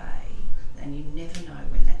given day, and you never know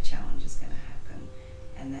when that challenge is going to happen,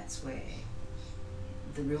 and that's where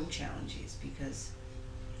the real challenge is, because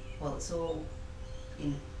while it's all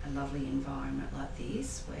in a lovely environment like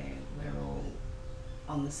this, where we're all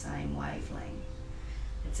on the same wavelength,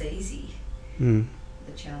 it's easy.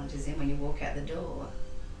 The challenge is then when you walk out the door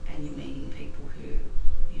and you're meeting people who,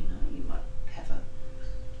 you might have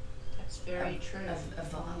That's very very true. a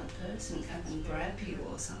violent person come and grab you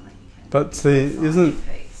or something. But see,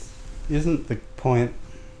 Peace. isn't the point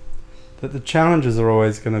that the challenges are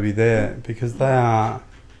always going to be there because they are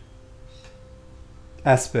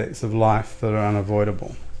aspects of life that are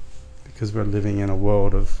unavoidable because we're living in a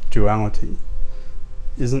world of duality?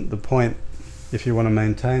 Isn't the point, if you want to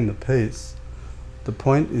maintain the peace, the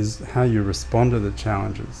point is how you respond to the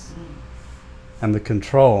challenges and the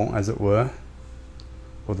control, as it were,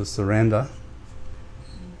 or the surrender,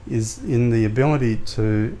 is in the ability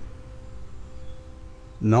to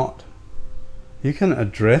not. You can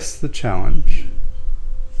address the challenge,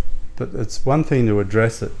 but it's one thing to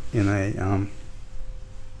address it in a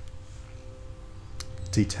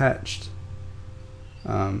detached,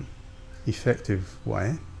 effective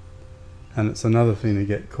way, and it's another thing to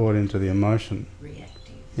get caught into the emotion.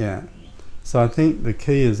 Reactive. Yeah. So I think the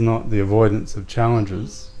key is not the avoidance of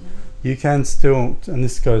challenges. No. You can still, and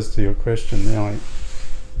this goes to your question really,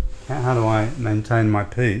 how do I maintain my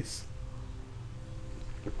peace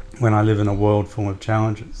when I live in a world full of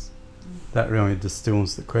challenges? That really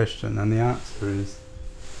distills the question, and the answer is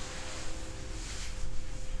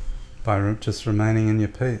by just remaining in your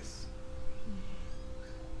peace.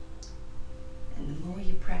 And the more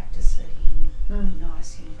you practice it in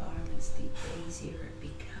nice environments, the easier it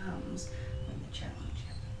becomes when the challenge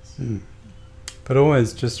happens. But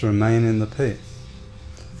always just remain in the peace.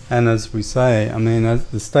 And as we say, I mean, as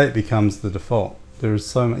the state becomes the default. There is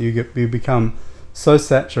so much, you become so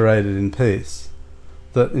saturated in peace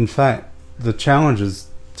that in fact the challenges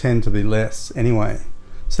tend to be less anyway.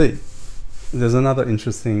 See, there's another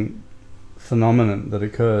interesting phenomenon that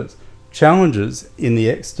occurs. Challenges in the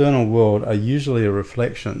external world are usually a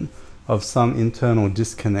reflection of some internal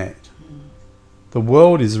disconnect. The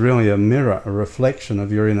world is really a mirror, a reflection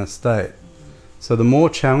of your inner state. So the more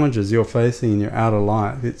challenges you're facing in your outer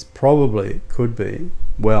life, it's probably, could be,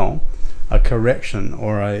 well, a correction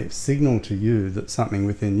or a signal to you that something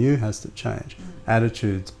within you has to change.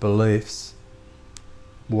 Attitudes, beliefs,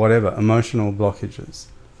 whatever, emotional blockages.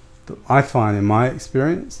 But I find in my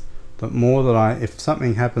experience that more that if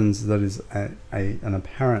something happens that is an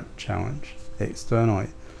apparent challenge externally,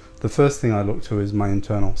 the first thing I look to is my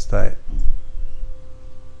internal state.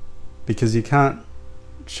 Because you can't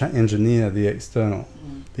engineer the external,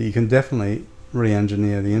 but you can definitely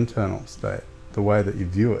re-engineer the internal state. The way that you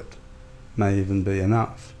view it may even be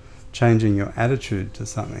enough. Changing your attitude to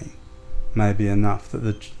something may be enough that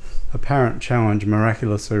the apparent challenge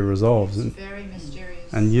miraculously resolves, It's very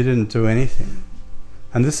mysterious. and you didn't do anything.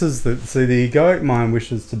 And this is the egoic mind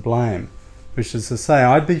wishes to blame, wishes to say,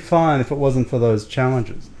 I'd be fine if it wasn't for those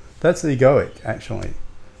challenges. That's egoic, actually.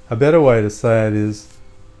 A better way to say it is,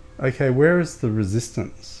 okay, where is the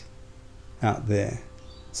resistance out there?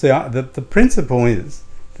 See, the principle is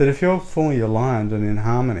that if you're fully aligned and in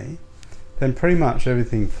harmony, then pretty much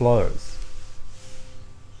everything flows.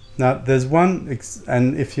 Now, there's one,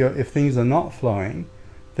 and if things are not flowing,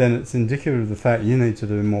 then it's indicative of the fact you need to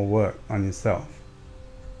do more work on yourself.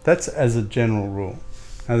 That's as a general rule.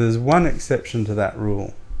 Now, there's one exception to that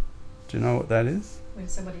rule. Do you know what that is? When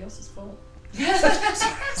it's somebody else's fault. And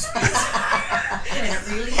it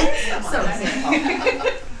really is.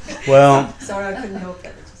 Sorry. Well, Sorry, I couldn't help that.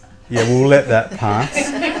 It just- yeah, we'll let that pass.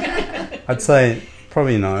 I'd say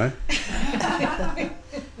probably no.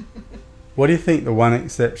 What do you think the one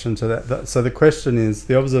exception to that? So the question is,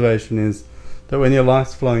 the observation is that when your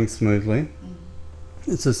life's flowing smoothly,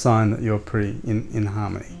 it's a sign that you're pretty in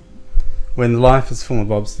harmony. When life is full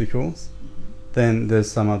of obstacles, then there's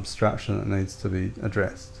some obstruction that needs to be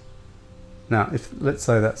addressed. Now, if let's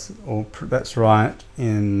say that's right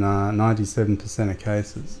in 97% of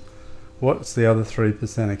cases, what's the other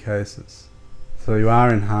 3% of cases? So you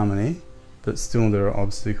are in harmony, but still there are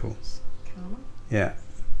obstacles. Karma. Yeah.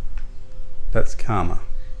 That's karma.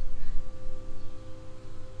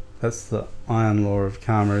 That's the iron law of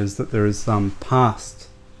karma, is that there is some past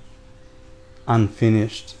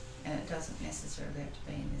unfinished. And it doesn't necessarily have to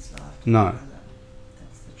be in this life. No.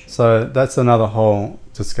 That's the truth. So that's another whole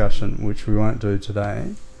discussion which we won't do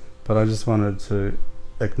today, but I just wanted to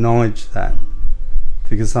acknowledge that,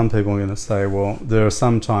 because some people are going to say, well, there are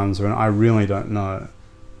some times when I really don't know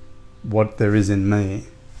what there is in me.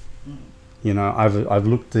 You know, I've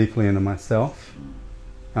looked deeply into myself,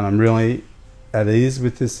 and I'm really at ease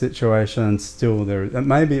with this situation, and still it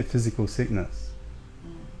may be a physical sickness.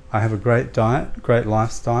 I have a great diet, great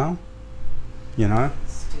lifestyle, you know,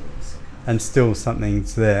 Still succumb. and still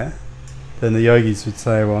something's there. Then the yogis would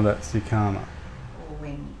say, well, that's your karma. Or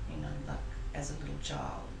when, like as a little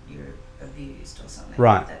child, you're abused or something.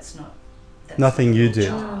 Right. That's Nothing not a you little did.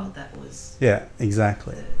 Child, that was Yeah,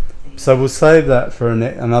 exactly. the So we'll save that for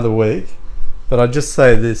another week. But I just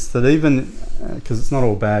say this, that even, because it's not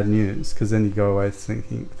all bad news, because then you go away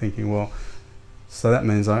thinking, well, so that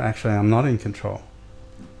means I'm not in control.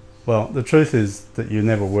 Well, the truth is that you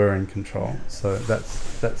never were in control. So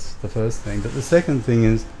that's the first thing. But the second thing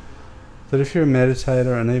is that if you're a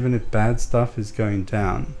meditator, and even if bad stuff is going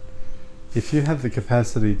down, if you have the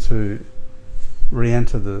capacity to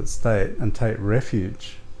re-enter the state and take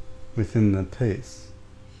refuge within the peace,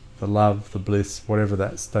 the love, the bliss, whatever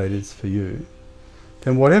that state is for you,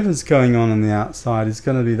 then whatever's going on the outside is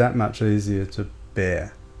going to be that much easier to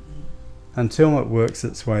bear. Until it works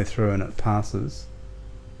its way through and it passes,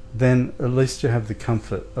 then at least you have the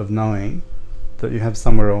comfort of knowing that you have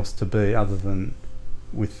somewhere else to be other than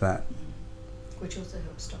with that. Which also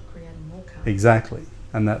helps stop creating more karma. Exactly.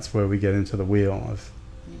 And that's where we get into the wheel of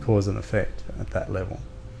cause and effect at that level.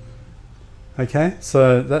 Okay,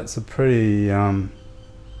 so that's a pretty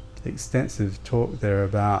extensive talk there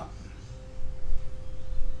about,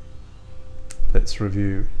 let's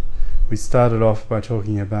review. We started off by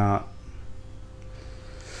talking about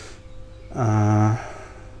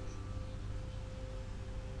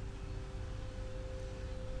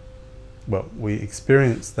we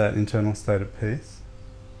experienced that internal state of peace.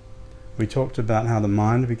 We talked about how the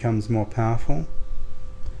mind becomes more powerful,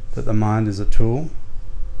 that the mind is a tool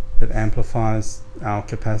that amplifies our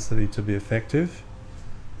capacity to be effective.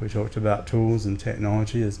 We talked about tools and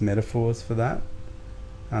technology as metaphors for that.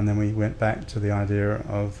 And then we went back to the idea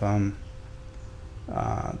of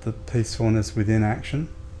the peacefulness within action,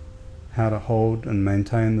 how to hold and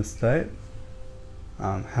maintain the state,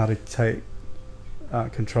 how to take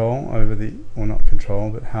control over not control,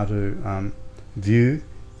 but how to view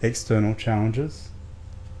external challenges,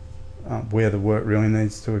 where the work really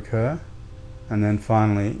needs to occur. And then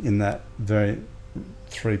finally, in that very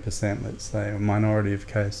 3%, let's say, a minority of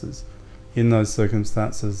cases, in those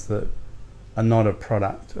circumstances that are not a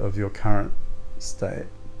product of your current state,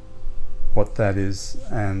 what that is,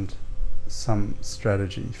 and some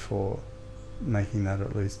strategy for making that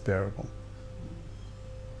at least bearable.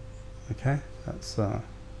 Okay, that's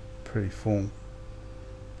pretty full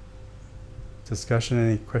discussion.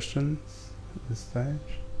 Any questions at this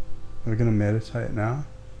stage? We're going to meditate now.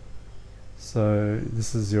 So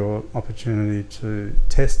this is your opportunity to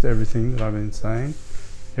test everything that I've been saying,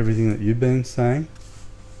 everything that you've been saying.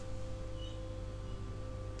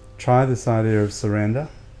 Try this idea of surrender.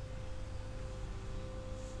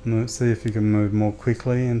 See if you can move more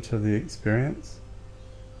quickly into the experience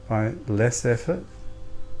by less effort.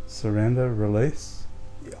 Surrender, release.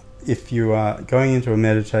 If you are going into a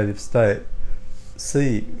meditative state,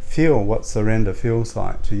 feel what surrender feels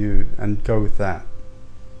like to you and go with that,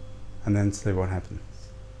 and then see what happens.